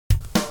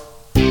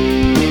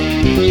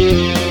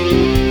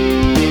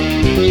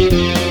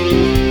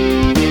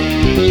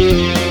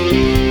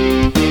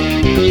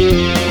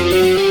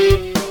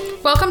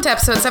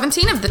episode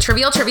 17 of the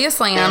Trivial Trivia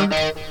Slam.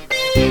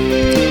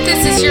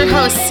 This is your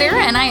host,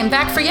 Sarah, and I am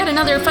back for yet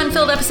another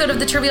fun-filled episode of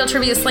the Trivial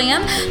Trivia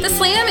Slam. The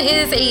Slam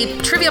is a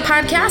trivia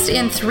podcast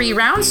in 3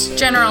 rounds: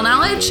 general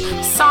knowledge,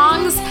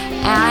 songs,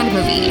 and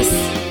movies.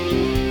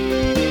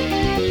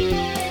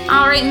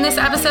 All right, and this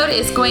episode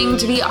is going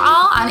to be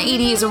all on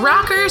 80s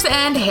rockers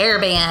and hair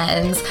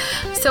bands.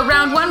 So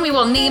round 1, we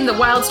will name the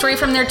Wild Story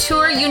from their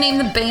tour. You name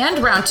the band.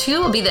 Round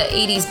 2 will be the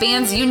 80s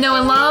bands you know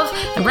and love.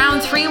 And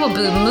round 3 will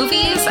be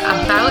movies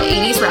about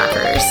 80s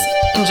rockers.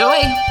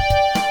 Enjoy.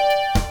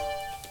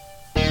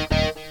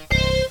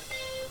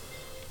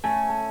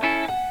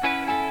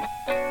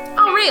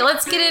 All right,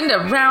 let's get into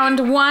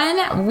round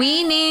 1.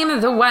 We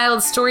name the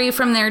Wild Story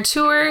from their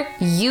tour.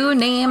 You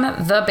name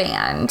the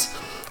band.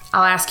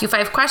 I'll ask you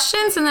 5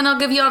 questions, and then I'll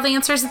give you all the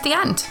answers at the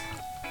end.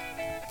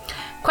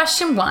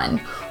 Question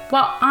 1.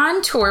 While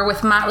on tour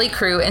with Motley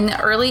Crue in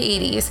the early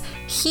 80s,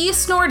 he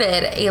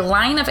snorted a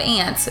line of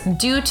ants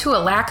due to a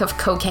lack of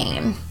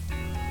cocaine.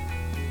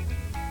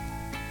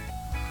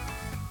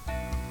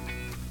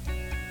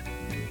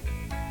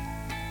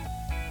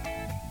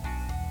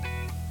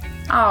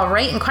 All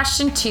right, and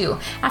question 2.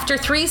 After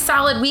 3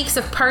 solid weeks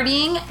of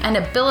partying and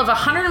a bill of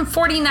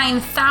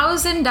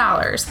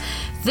 $149,000,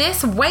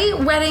 this white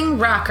wedding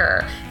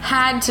rocker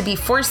had to be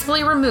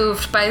forcibly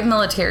removed by the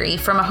military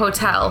from a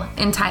hotel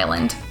in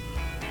Thailand.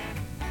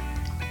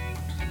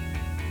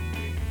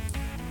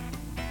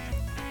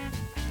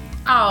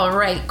 All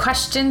right,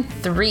 question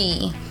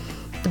 3.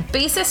 The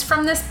bassist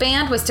from this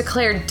band was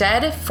declared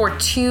dead for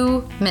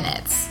 2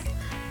 minutes.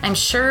 I'm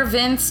sure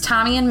Vince,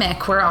 Tommy, and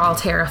Mick were all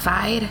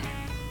terrified.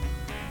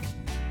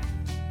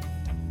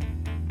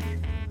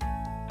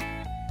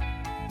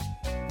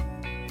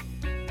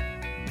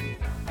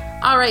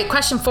 All right,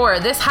 question 4.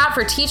 This Hot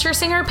for Teacher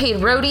singer paid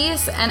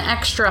roadies an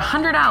extra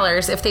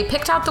 $100 if they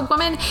picked out the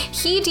woman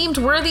he deemed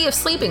worthy of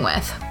sleeping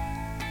with.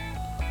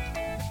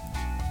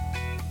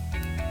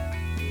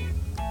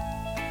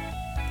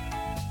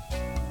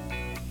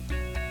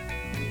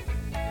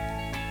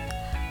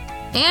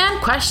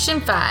 And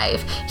question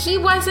 5. He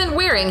wasn't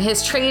wearing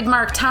his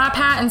trademark top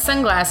hat and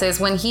sunglasses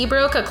when he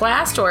broke a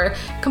glass door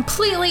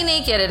completely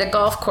naked at a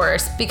golf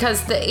course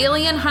because the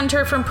alien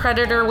hunter from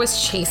Predator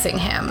was chasing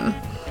him.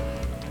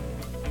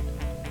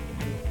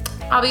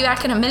 I'll be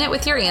back in a minute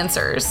with your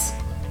answers.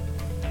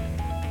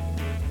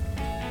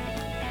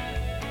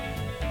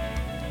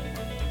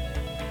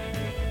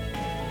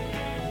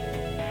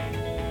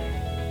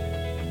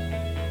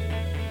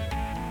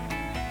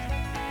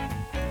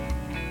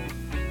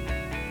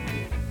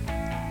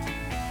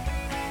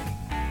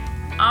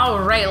 All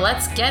right,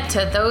 let's get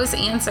to those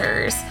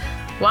answers.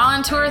 While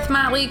on tour with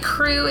Motley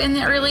Crue in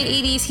the early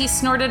 80s, he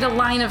snorted a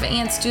line of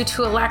ants due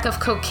to a lack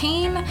of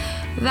cocaine.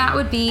 That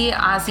would be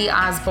Ozzy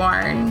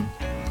Osbourne.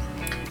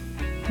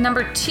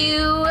 Number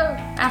 2,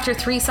 after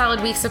 3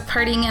 solid weeks of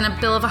partying and a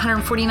bill of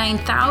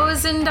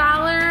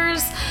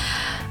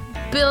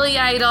 $149,000, Billy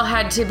Idol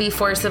had to be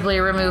forcibly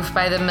removed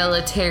by the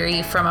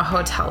military from a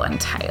hotel in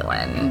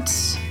Thailand.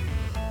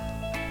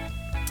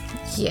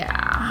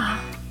 Yeah.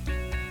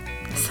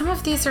 Some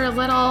of these are a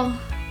little,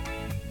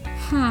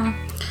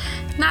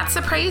 not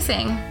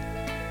surprising.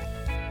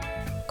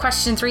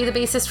 Question 3, the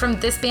bassist from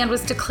this band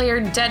was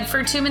declared dead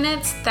for 2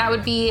 minutes. That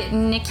would be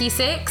Nikki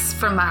Sixx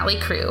from Motley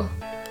Crue.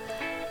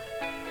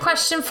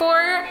 Question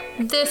 4,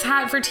 this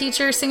Hot for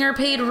Teacher singer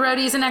paid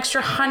roadies an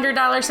extra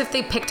 $100 if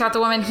they picked out the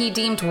woman he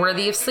deemed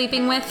worthy of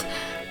sleeping with.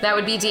 That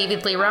would be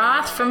David Lee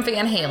Roth from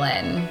Van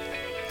Halen.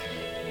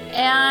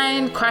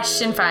 And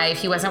question 5,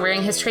 he wasn't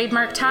wearing his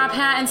trademark top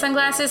hat and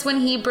sunglasses when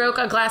he broke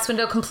a glass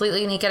window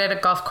completely naked at a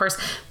golf course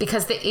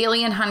because the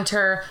alien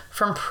hunter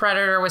from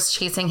Predator was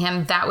chasing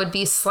him. That would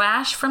be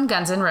Slash from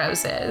Guns N'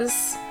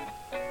 Roses.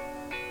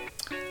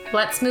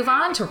 Let's move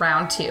on to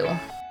round 2.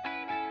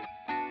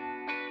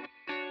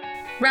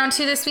 Round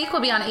 2 this week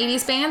will be on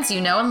 80s bands you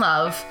know and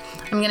love.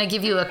 I'm going to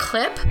give you a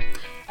clip,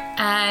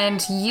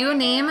 and you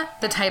name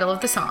the title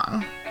of the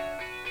song.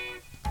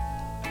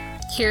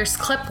 Here's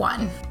clip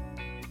 1.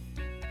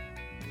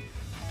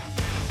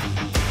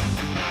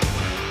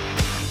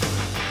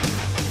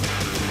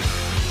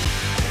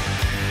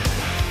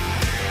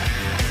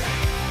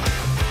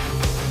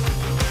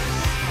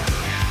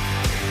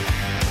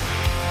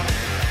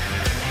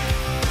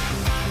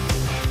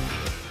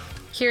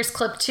 Here's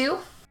clip 2.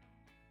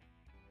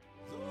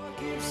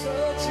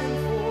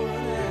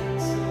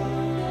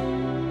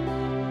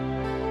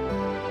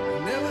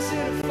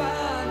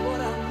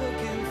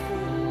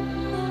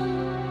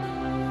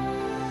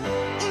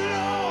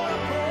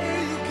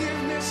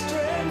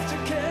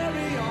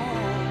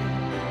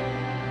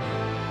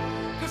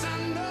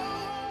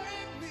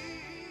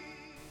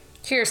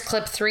 Here's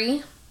clip 3.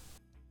 You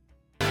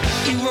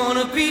want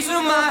a piece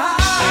of my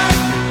heart?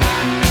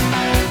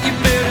 You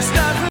better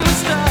start from the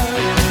start.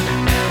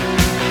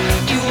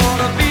 You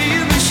wanna be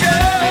in the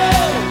show?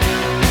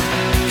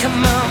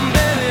 Come on,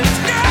 baby, let's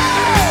go!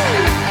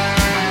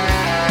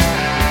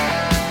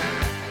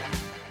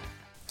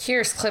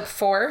 Here's clip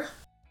 4.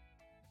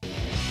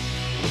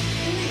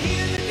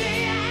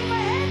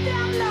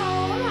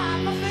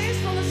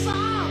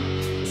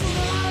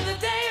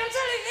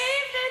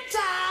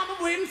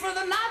 waiting for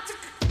the night to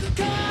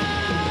come.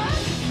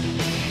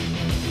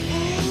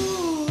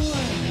 Ooh,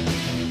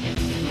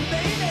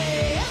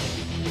 baby.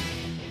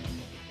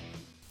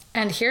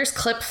 And here's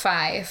clip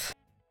 5.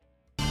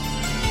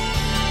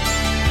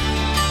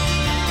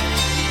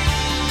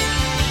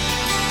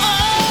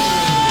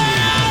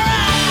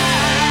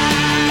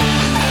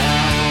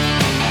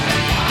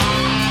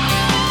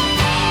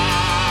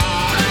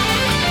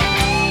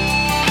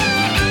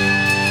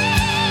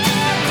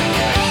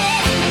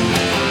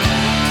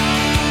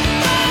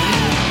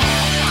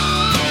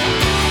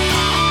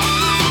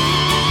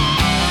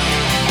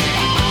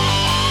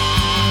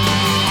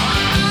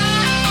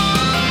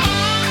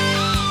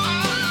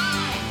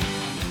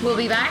 We'll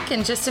be back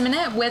in just a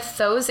minute with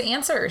those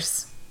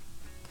answers.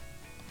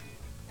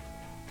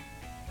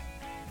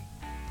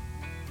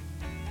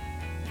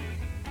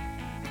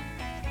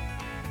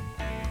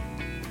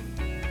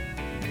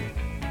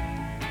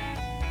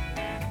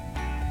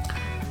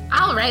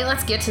 All right,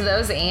 let's get to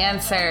those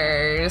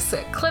answers.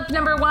 Clip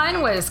number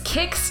 1 was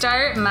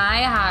Kickstart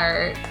My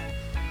Heart.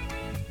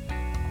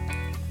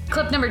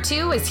 Clip number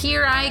 2 was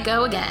Here I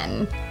Go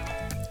Again.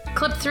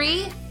 Clip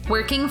 3,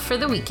 Working for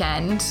the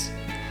Weekend.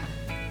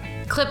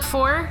 Clip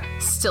 4,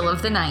 Still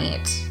of the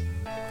Night.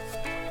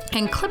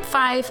 And clip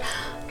 5,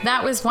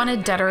 that was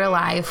Wanted Dead or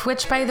Alive,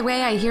 which, by the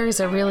way, I hear is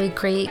a really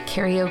great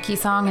karaoke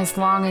song, as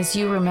long as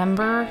you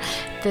remember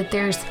that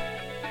there's,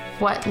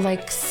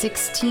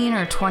 16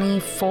 or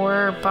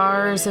 24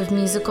 bars of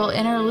musical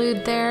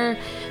interlude there,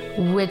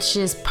 which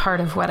is part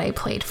of what I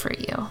played for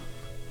you.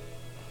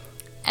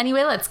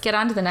 Anyway, let's get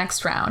on to the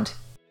next round.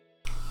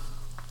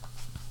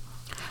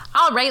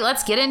 All right,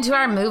 let's get into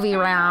our movie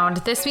round.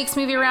 This week's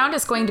movie round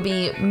is going to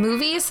be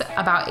movies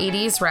about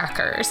 80s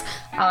rockers.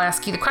 I'll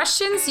ask you the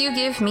questions, you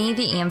give me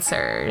the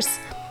answers.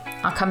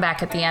 I'll come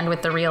back at the end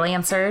with the real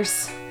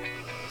answers.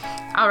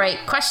 All right,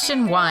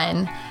 question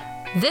 1.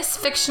 This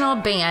fictional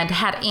band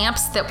had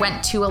amps that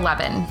went to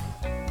 11.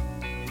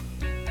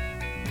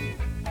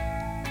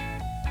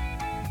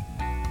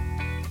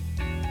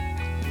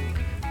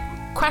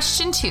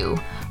 Question 2.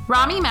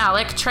 Rami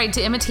Malek tried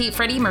to imitate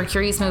Freddie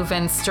Mercury's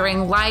movements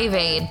during Live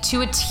Aid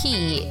to a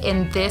T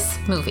in this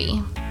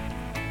movie.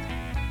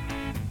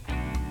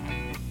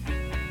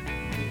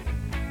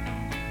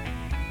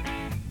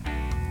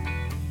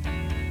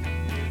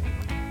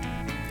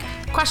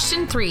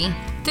 Question 3.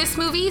 This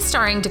movie,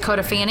 starring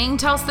Dakota Fanning,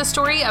 tells the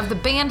story of the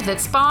band that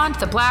spawned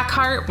the Black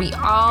Heart we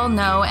all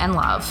know and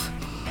love.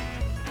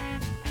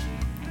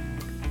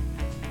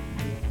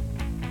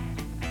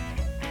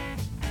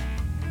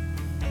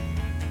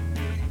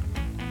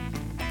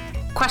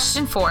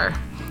 Question 4.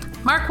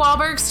 Mark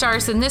Wahlberg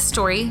stars in this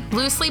story,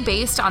 loosely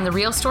based on the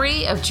real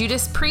story of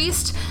Judas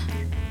Priest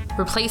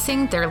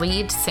replacing their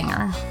lead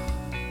singer.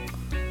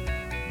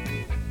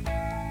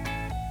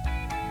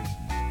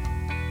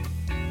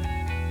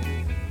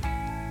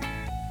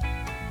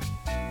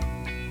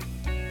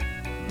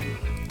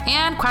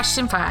 And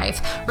question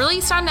 5.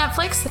 Released on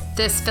Netflix,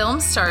 this film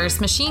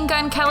stars Machine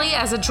Gun Kelly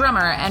as a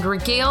drummer and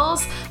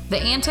regales the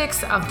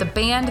antics of the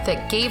band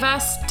that gave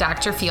us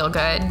Dr.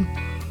 Feelgood.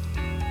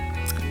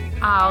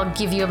 I'll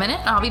give you a minute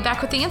and I'll be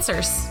back with the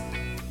answers.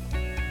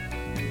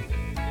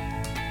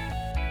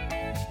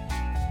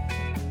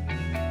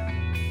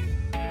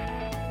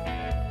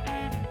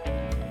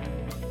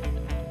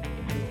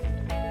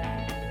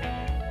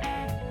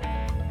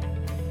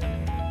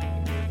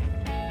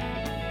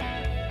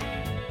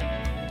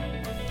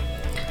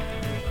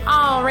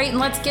 All right, and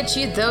let's get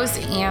you those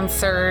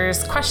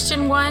answers.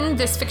 Question 1,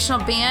 this fictional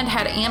band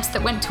had amps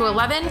that went to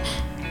 11.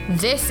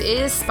 This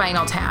is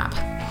Spinal Tap.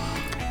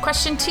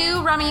 Question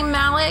 2, Rami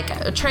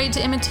Malek tried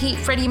to imitate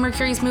Freddie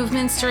Mercury's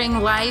movements during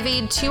Live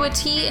Aid to a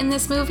T in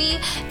this movie.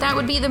 That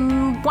would be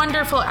the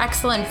wonderful,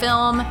 excellent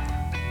film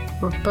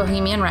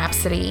Bohemian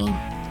Rhapsody.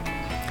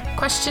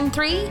 Question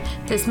 3,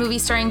 this movie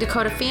starring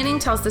Dakota Fanning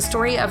tells the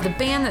story of the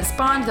band that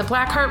spawned the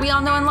Black Heart we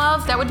all know and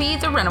love. That would be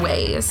The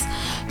Runaways.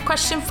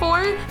 Question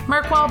 4,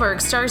 Mark Wahlberg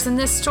stars in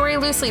this story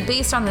loosely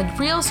based on the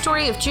real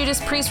story of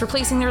Judas Priest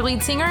replacing their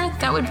lead singer.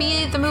 That would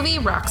be the movie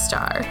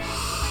Rockstar.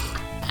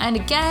 And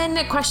again,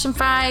 question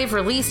 5,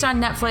 released on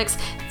Netflix,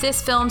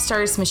 this film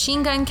stars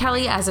Machine Gun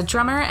Kelly as a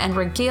drummer and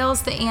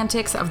regales the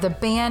antics of the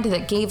band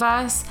that gave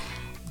us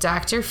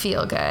Dr.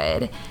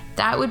 Feelgood.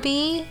 That would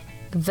be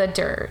The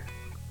Dirt.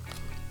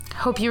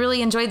 Hope you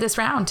really enjoyed this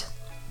round.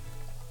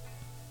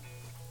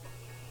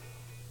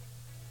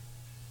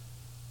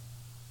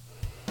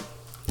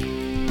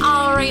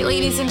 All right,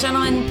 ladies and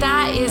gentlemen,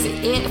 that is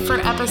it for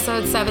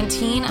episode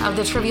 17 of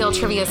the Trivial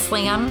Trivia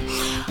Slam.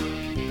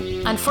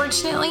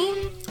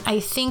 Unfortunately, I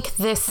think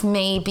this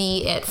may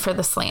be it for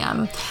the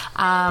slam.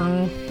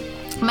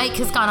 Mike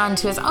has gone on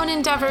to his own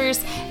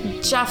endeavors.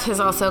 Jeff has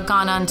also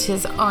gone on to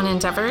his own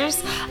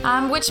endeavors,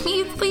 which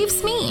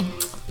leaves me.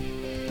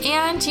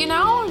 And, you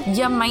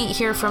might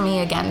hear from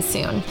me again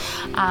soon.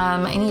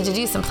 I need to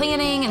do some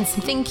planning and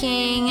some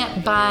thinking,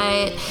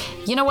 but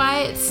you know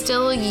what?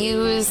 Still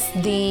use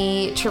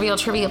the Trivial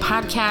Trivia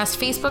Podcast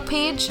Facebook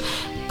page.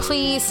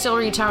 Please still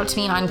reach out to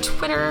me on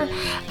Twitter.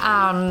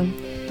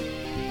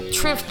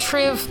 Triv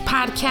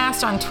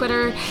podcast on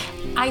Twitter.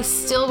 I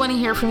still want to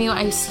hear from you.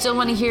 I still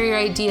want to hear your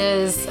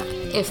ideas.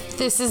 If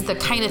this is the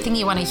kind of thing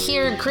you want to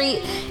hear, great.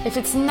 If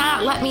it's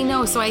not, let me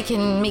know so I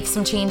can make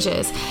some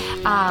changes.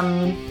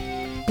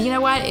 You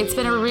know what? It's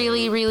been a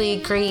really, really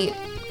great,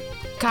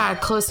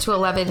 close to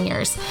 11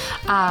 years.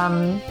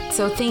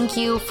 So thank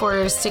you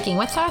for sticking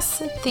with us.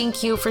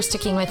 Thank you for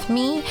sticking with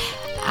me.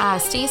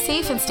 Stay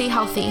safe and stay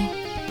healthy.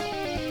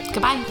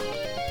 Goodbye.